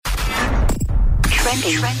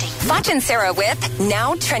Foch and Sarah with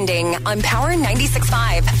Now Trending on Power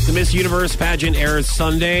 96.5. The Miss Universe pageant airs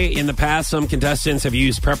Sunday. In the past, some contestants have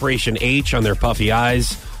used Preparation H on their puffy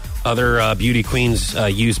eyes. Other beauty queens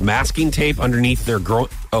use masking tape underneath their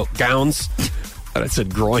gowns. I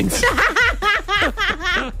said groins.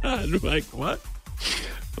 I'm like, what?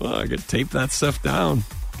 Well, I could tape that stuff down,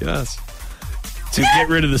 guess, to get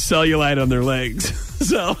rid of the cellulite on their legs.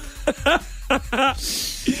 So, how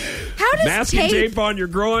does masking tape on your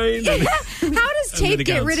groin? How does tape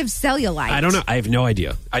get rid of cellulite? I don't know. I have no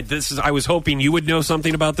idea. I was hoping you would know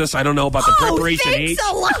something about this. I don't know about the Preparation H.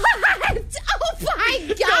 Thanks a lot. Oh my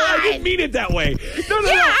God! No, I didn't mean it that way. No.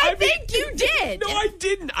 I think you did. No, I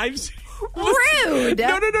didn't. Rude.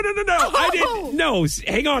 No. Oh. I didn't. No,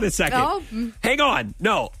 hang on a second. Oh. Hang on.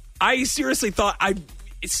 No, I seriously thought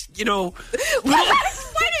it's, why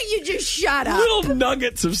don't you just shut up? Little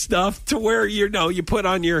nuggets of stuff to where you put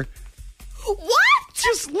on your. What?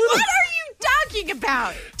 Just little. What are you talking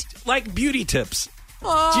about? Like beauty tips.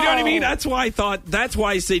 Oh. Do you know what I mean? That's why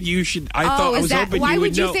I said you should. I was hoping why you would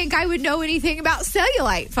would you know. think I would know anything about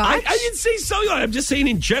cellulite, Foch? I didn't say cellulite. I'm just saying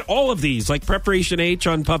in all of these, like Preparation H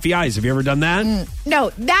on puffy eyes. Have you ever done that? No,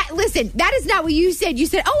 listen, that is not what you said. You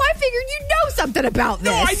said, I figured you'd know something about this.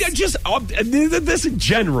 No, I just this in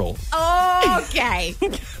general. Okay.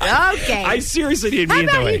 Okay. I seriously didn't mean it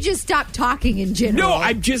that way. How about you just stop talking in general? No,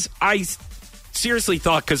 I seriously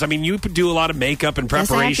thought, because, you do a lot lot of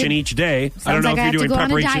preparation each day. I don't know if you're doing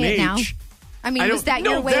Preparation H. Now. Was that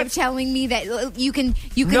your way of telling me that you can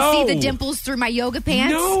see the dimples through my yoga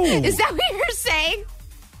pants? No. Is that what you're saying?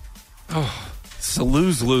 Oh, it's a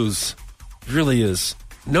lose-lose. It really is.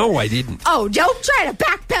 No, I didn't. Oh, don't try to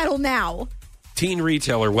backpedal now. Teen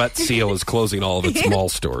retailer Wet Seal is closing all of its mall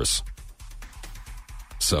stores.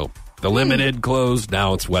 So, the Limited closed,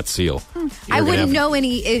 now it's Wet Seal. I wouldn't know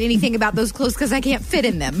anything about those clothes because I can't fit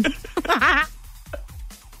in them.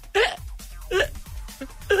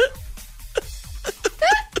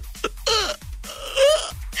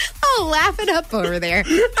 Laugh it up over there.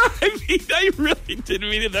 I really didn't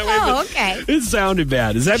mean it that way. Oh, okay. It sounded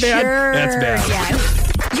bad. Is that bad? Sure, That's bad.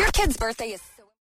 Yes. Your kid's birthday is